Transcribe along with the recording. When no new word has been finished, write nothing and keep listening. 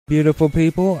beautiful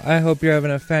people. I hope you're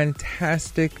having a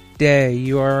fantastic day.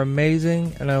 You are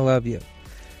amazing, and I love you.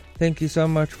 Thank you so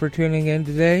much for tuning in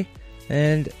today,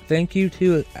 and thank you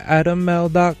to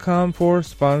AdamMel.com for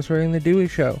sponsoring The Dewey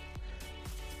Show.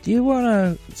 Do you want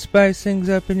to spice things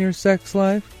up in your sex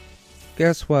life?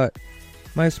 Guess what?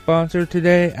 My sponsor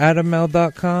today,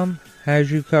 AdamMel.com,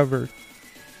 has you covered.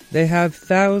 They have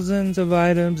thousands of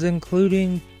items,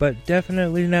 including, but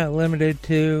definitely not limited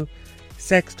to,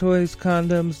 sex toys,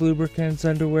 condoms, lubricants,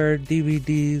 underwear,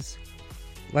 DVDs.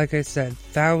 Like I said,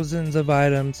 thousands of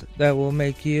items that will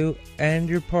make you and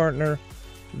your partner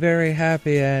very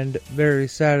happy and very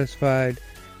satisfied.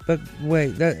 But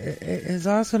wait, that, as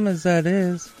awesome as that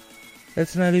is,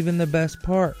 that's not even the best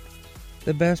part.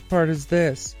 The best part is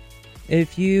this.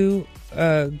 If you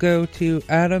go to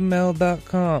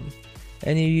AdamMel.com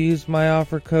and you use my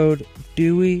offer code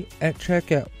DEWEY at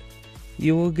checkout,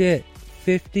 you will get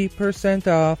 50%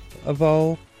 off of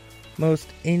almost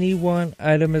any one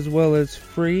item, as well as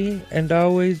free and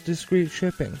always discreet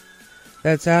shipping.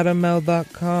 That's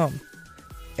AdamMel.com,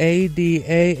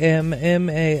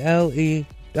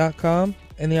 AdamMale.com,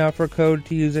 and the offer code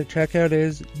to use at checkout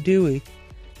is DEWEY.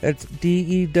 That's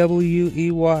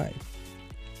DEWEY.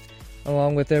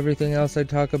 Along with everything else I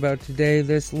talk about today,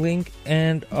 this link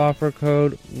and offer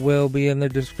code will be in the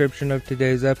description of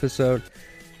today's episode.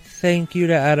 Thank you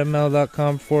to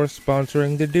AdamMel.com for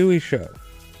sponsoring The Dewey Show.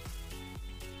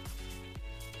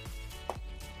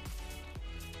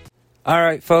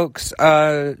 Alright folks,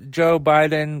 Joe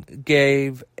Biden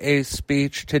gave a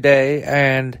speech today,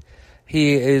 and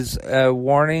he is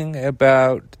warning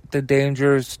about the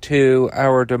dangers to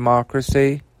our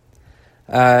democracy.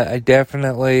 I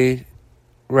definitely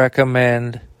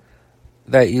recommend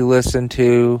that you listen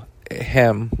to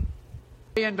him.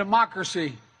 And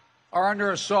democracy are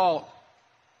under assault.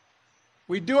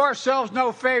 We do ourselves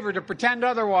no favor to pretend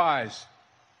otherwise.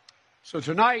 So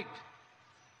tonight,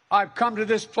 I've come to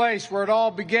this place where it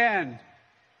all began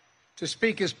to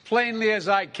speak as plainly as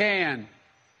I can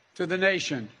to the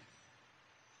nation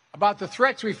about the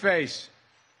threats we face,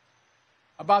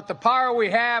 about the power we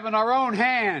have in our own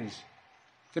hands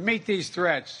to meet these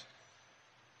threats,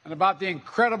 and about the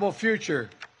incredible future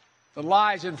that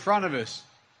lies in front of us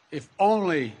if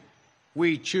only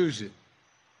we choose it.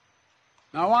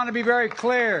 Now, I want to be very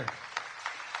clear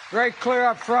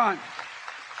up front.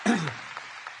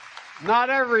 Not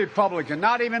every Republican,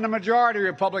 not even the majority of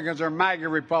Republicans are MAGA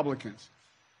Republicans.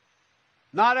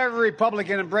 Not every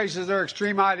Republican embraces their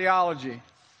extreme ideology.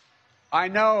 I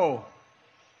know,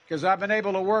 because I've been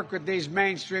able to work with these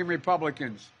mainstream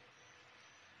Republicans.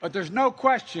 But there's no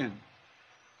question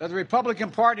that the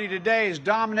Republican Party today is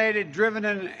dominated, driven,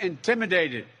 and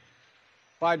intimidated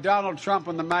by Donald Trump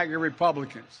and the MAGA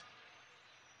Republicans.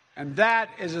 And that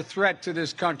is a threat to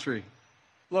this country.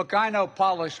 Look, I know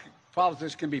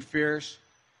politics can be fierce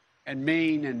and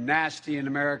mean and nasty in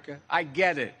America. I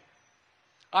get it.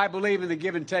 I believe in the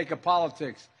give and take of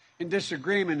politics, in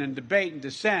disagreement and debate and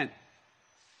dissent.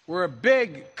 We're a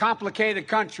big, complicated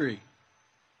country.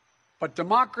 But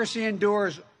democracy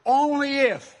endures only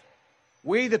if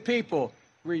we, the people,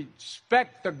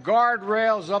 respect the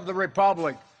guardrails of the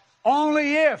republic.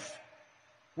 Only if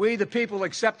we, the people,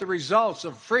 accept the results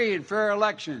of free and fair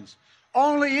elections.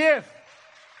 Only if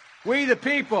we, the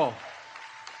people,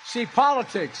 see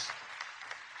politics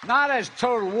not as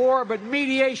total war, but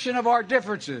mediation of our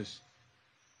differences.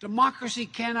 Democracy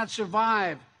cannot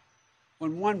survive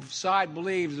when one side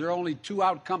believes there are only two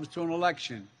outcomes to an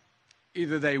election.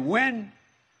 Either they win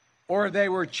or they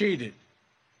were cheated.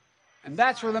 And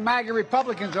that's where the MAGA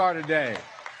Republicans are today.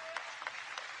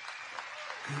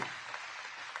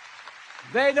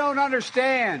 They don't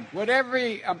understand what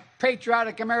every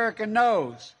patriotic American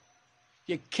knows.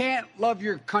 You can't love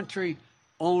your country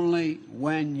only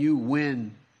when you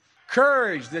win.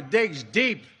 Courage that digs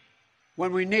deep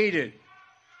when we need it.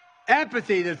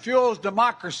 Empathy that fuels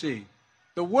democracy.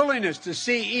 The willingness to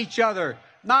see each other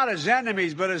not as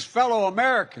enemies, but as fellow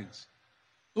Americans.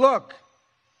 Look,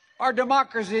 our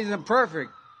democracy isn't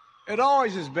perfect. It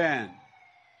always has been.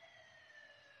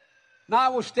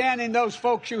 Notwithstanding those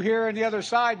folks you hear on the other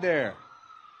side there.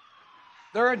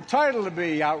 They're entitled to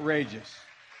be outrageous.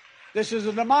 This is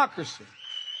a democracy.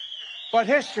 But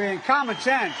history and common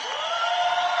sense.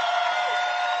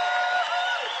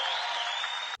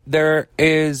 There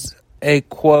is a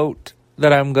quote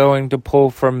that I'm going to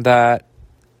pull from that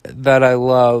I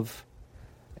love.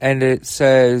 And it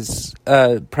says,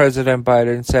 President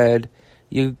Biden said,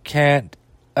 you can't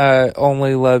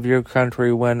only love your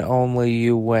country when only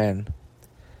you win.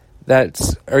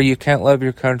 Or you can't love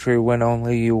your country when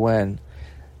only you win.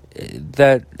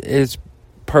 That is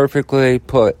perfectly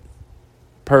put.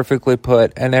 Perfectly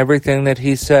put. And everything that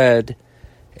he said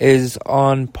is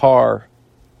on par.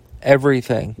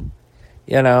 Everything.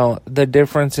 You know, the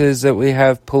differences that we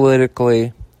have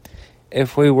politically,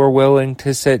 if we were willing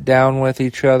to sit down with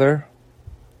each other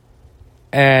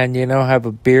and, you know, have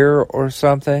a beer or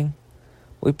something,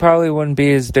 we probably wouldn't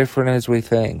be as different as we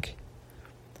think.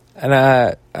 And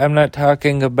I'm not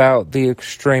talking about the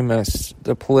extremists,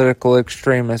 the political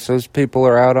extremists. Those people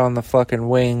are out on the fucking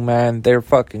wing, man. They're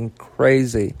fucking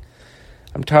crazy.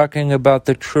 I'm talking about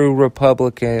the true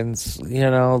Republicans, you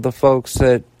know, the folks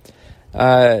that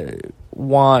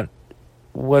want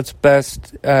what's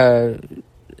best, low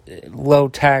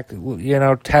tax, you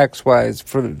know, tax-wise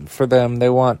for them. They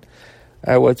want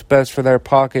what's best for their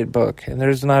pocketbook. And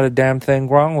there's not a damn thing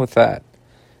wrong with that,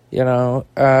 you know.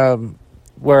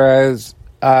 Whereas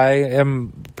I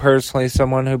am personally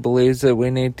someone who believes that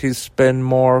we need to spend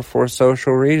more for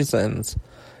social reasons,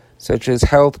 such as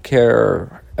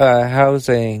healthcare,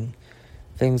 housing,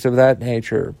 things of that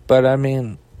nature. But I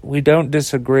mean, we don't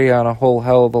disagree on a whole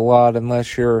hell of a lot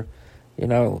unless you're, you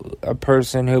know, a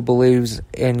person who believes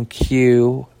in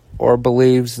Q or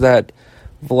believes that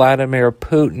Vladimir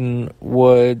Putin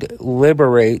would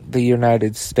liberate the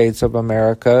United States of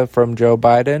America from Joe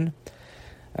Biden.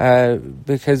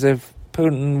 Because if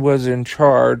Putin was in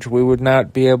charge, we would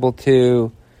not be able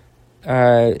to,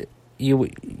 the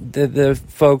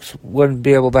folks wouldn't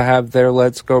be able to have their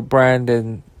Let's Go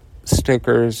Brandon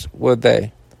stickers, would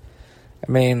they?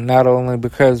 I mean, not only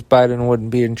because Biden wouldn't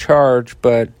be in charge,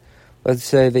 but let's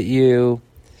say that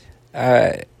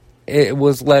it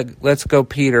was Let's Go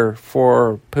Peter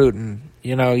for Putin.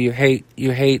 You know, you hate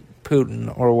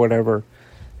Putin or whatever,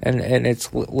 and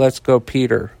it's Let's Go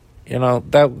Peter. You know,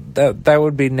 that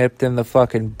would be nipped in the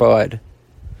fucking bud.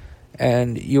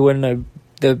 And you wouldn't have,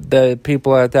 the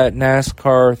people at that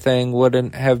NASCAR thing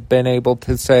wouldn't have been able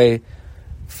to say,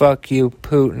 fuck you,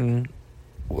 Putin,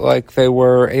 like they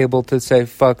were able to say,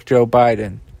 fuck Joe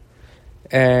Biden.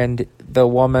 And the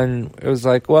woman was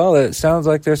like, well, it sounds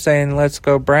like they're saying, let's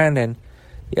go, Brandon.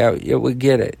 Yeah, we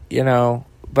get it, you know.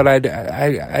 But I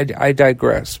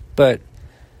digress. But,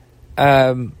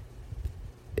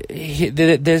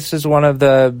 this is one of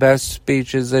the best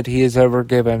speeches that he has ever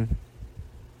given.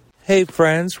 Hey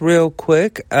friends, real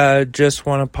quick, just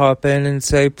want to pop in and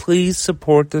say please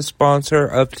support the sponsor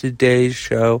of today's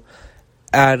show,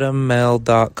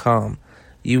 AdamMail.com.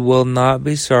 You will not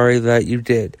be sorry that you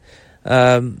did.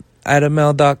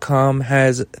 AdamMail.com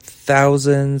has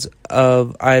thousands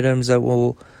of items that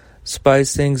will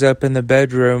spice things up in the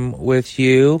bedroom with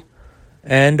you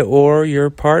and or your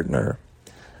partner.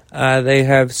 They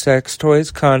have sex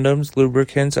toys, condoms,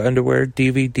 lubricants, underwear,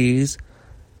 DVDs.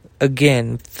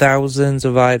 Again, thousands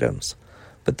of items.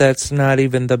 But that's not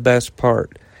even the best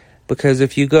part. Because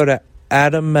if you go to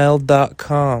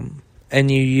AdamMail.com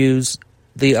and you use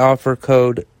the offer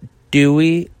code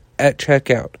DEWEY at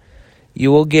checkout, you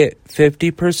will get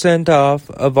 50% off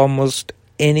of almost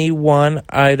any one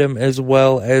item as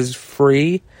well as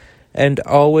free and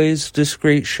always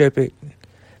discreet shipping.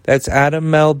 That's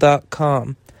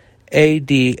AdamMail.com.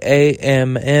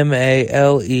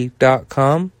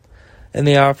 AdamMaile.com, and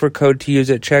the offer code to use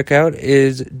at checkout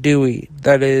is DEWEY.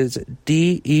 That is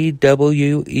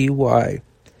DEWEY.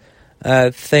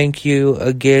 Thank you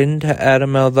again to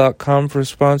AdamMail.com for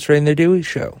sponsoring the Dewey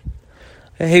Show.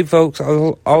 Hey folks,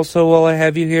 also while I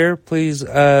have you here, please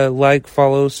like,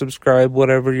 follow, subscribe,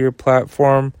 whatever your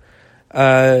platform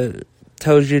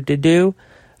tells you to do.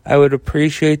 I would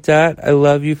appreciate that. I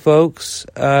love you folks.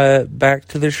 Back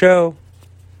to the show.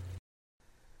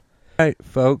 All right,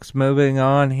 folks, moving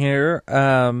on here.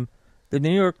 The New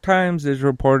York Times is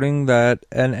reporting that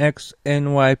an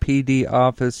ex-NYPD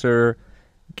officer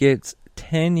gets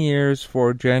 10 years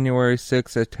for January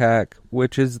 6th attack,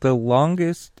 which is the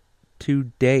longest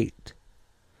to date.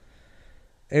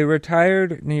 A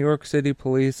retired New York City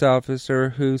police officer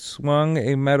who swung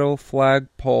a metal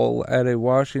flagpole at a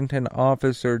Washington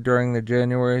officer during the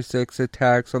January 6th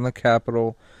attacks on the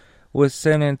Capitol was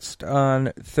sentenced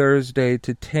on Thursday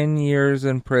to 10 years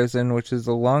in prison, which is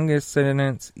the longest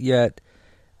sentence yet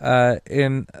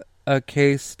in a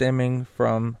case stemming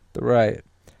from the riot.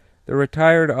 The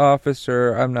retired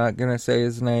officer, I'm not going to say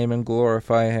his name and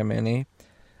glorify him any,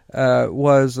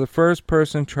 was the first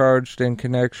person charged in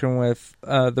connection with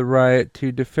the riot to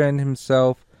defend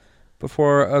himself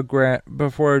before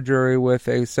a jury with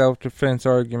a self-defense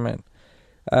argument.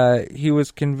 He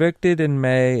was convicted in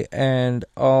May, and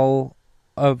all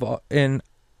the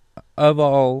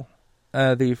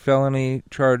felony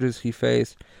charges he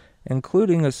faced,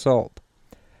 including assault.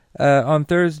 On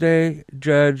Thursday,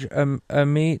 Judge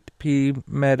Amit P.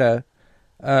 Mehta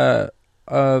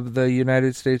of the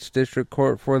United States District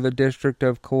Court for the District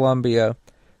of Columbia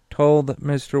told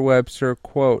Mr. Webster,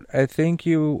 quote, "I think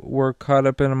you were caught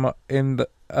up in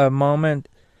a moment,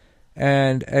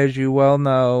 and as you well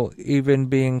know, even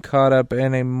being caught up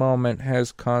in a moment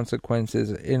has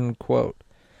consequences," end quote.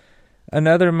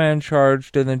 Another man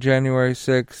charged in the January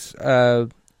 6th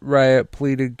riot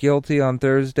pleaded guilty on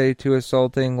Thursday to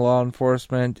assaulting law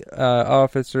enforcement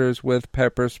officers with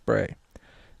pepper spray.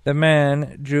 The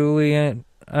man, Julian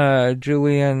blah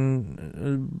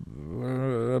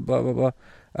blah blah,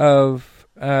 of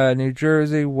New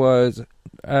Jersey, was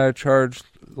charged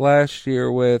last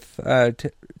year with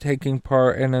taking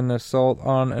part in an assault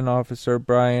on an officer,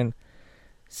 Brian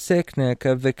Sicknick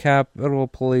of the Capitol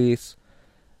Police.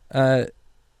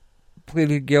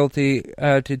 Pleaded guilty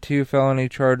to 2 felony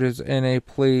charges in a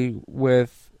plea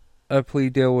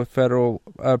deal with federal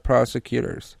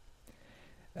prosecutors.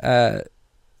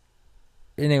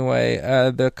 Anyway,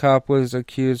 the cop was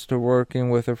accused of working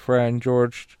with a friend,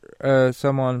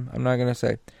 someone I'm not going to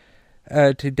say,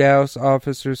 to douse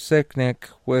Officer Sicknick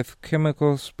with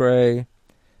chemical spray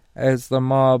as the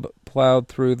mob plowed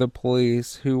through the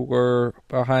police who were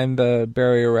behind the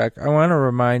barrier rack. I want to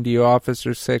remind you,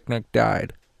 Officer Sicknick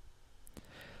died.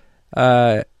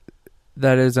 That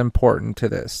is important to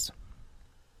this.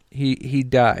 He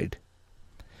died.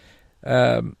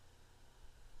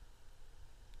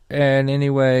 And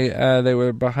anyway, they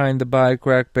were behind the bike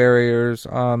rack barriers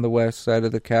on the west side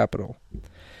of the Capitol.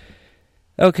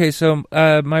 Okay, so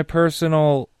my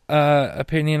personal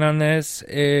opinion on this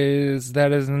is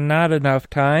that is not enough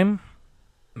time.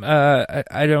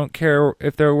 I don't care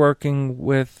if they're working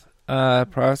with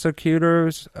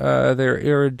prosecutors. They're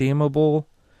irredeemable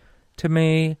to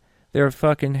me. They're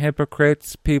fucking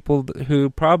hypocrites. People who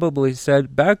probably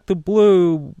said, "Back the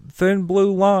blue, thin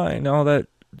blue line," all that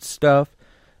stuff,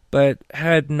 but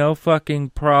had no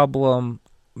fucking problem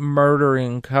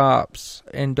murdering cops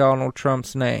in Donald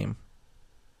Trump's name.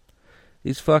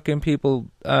 These fucking people,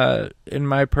 in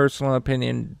my personal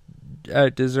opinion,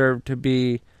 deserve to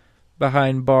be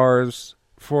behind bars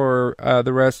for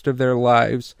the rest of their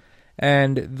lives.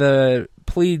 And the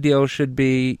plea deal should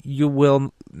be, you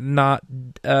will not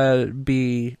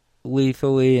be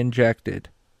lethally injected.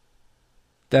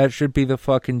 That should be the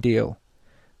fucking deal.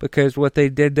 Because what they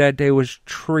did that day was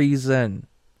treason.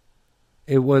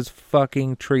 It was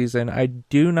fucking treason. I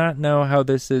do not know how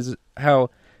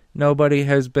nobody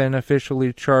has been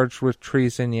officially charged with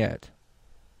treason yet.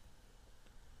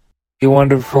 You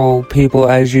wonderful people,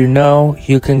 as you know,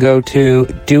 you can go to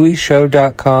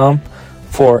DeweyShow.com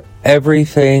for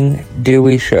everything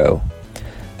Dewey Show.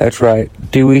 That's right,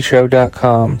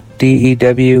 DeweyShow.com,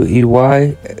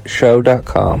 DEWEY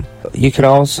Show.com. You can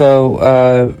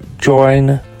also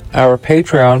join our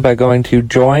Patreon by going to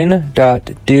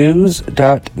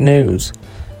join.dews.news,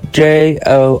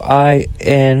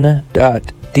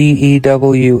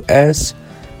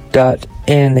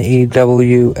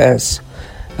 join.dews.news.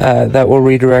 That will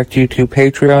redirect you to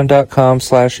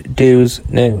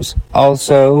patreon.com/dewsnews.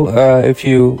 Also, if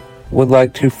you would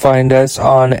like to find us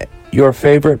on your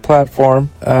favorite platform,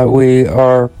 we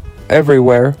are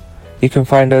everywhere. You can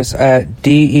find us at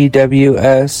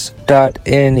dews.news.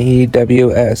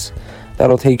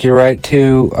 That'll take you right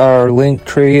to our link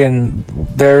tree, and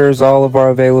there's all of our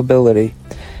availability.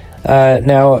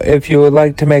 Now, if you would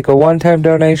like to make a one-time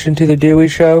donation to The Dewey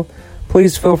Show,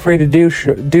 please feel free to do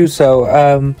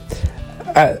so.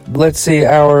 Let's see,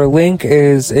 our link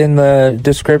is in the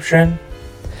description.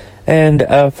 And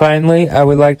finally, I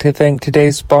would like to thank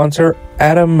today's sponsor,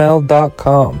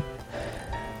 AdamMel.com.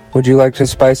 Would you like to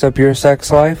spice up your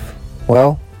sex life?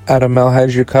 Well, Adam Mel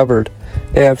has you covered.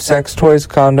 They have sex toys,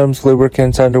 condoms,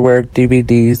 lubricants, underwear,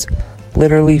 DVDs,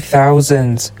 literally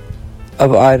thousands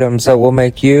of items that will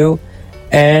make you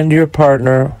and your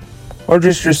partner, or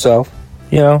just yourself,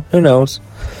 who knows,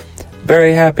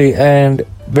 very happy and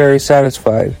very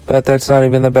satisfied. But that's not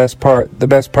even the best part. The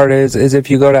best part is if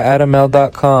you go to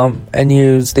AdamMel.com and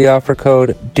use the offer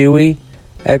code DEWEY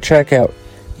at checkout,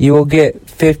 you will get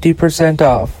 50%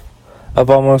 off of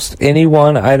almost any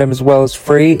one item, as well as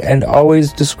free and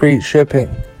always discreet shipping.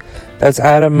 That's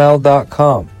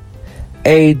AdamMel.com,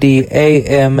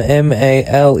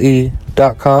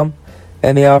 ADAMMALE.com,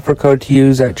 and the offer code to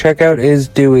use at checkout is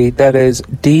DEWEY, that is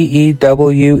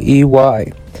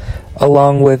DEWEY.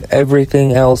 Along with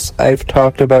everything else I've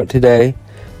talked about today,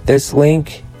 this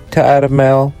link to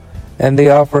AdamMel and the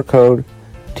offer code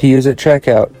to use at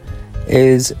checkout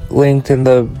is linked in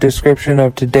the description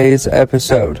of today's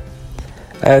episode,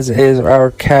 as is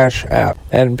our Cash App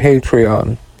and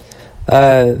Patreon.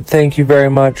 Thank you very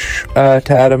much to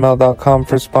AdamL.com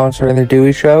for sponsoring The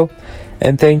Dewey Show.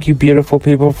 And thank you, beautiful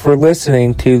people, for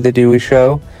listening to The Dewey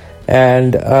Show.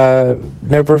 And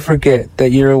never forget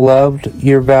that you're loved,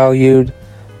 you're valued,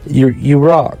 you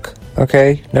rock,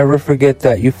 okay? Never forget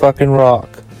that. You fucking rock.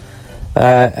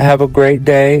 Have a great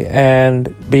day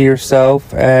and be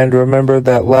yourself. And remember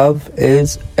that love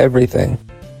is everything.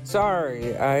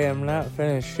 Sorry, I am not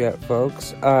finished yet,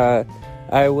 folks.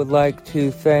 I would like to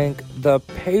thank the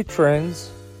patrons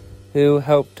who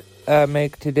helped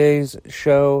make today's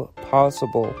show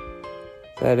possible.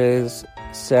 That is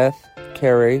Seth,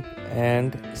 Carrie,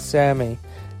 and Sammy.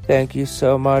 Thank you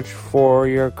so much for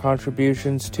your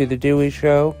contributions to The Dewey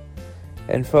Show.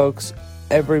 And folks,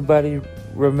 everybody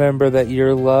remember that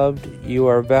you're loved, you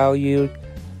are valued,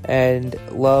 and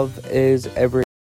love is everything.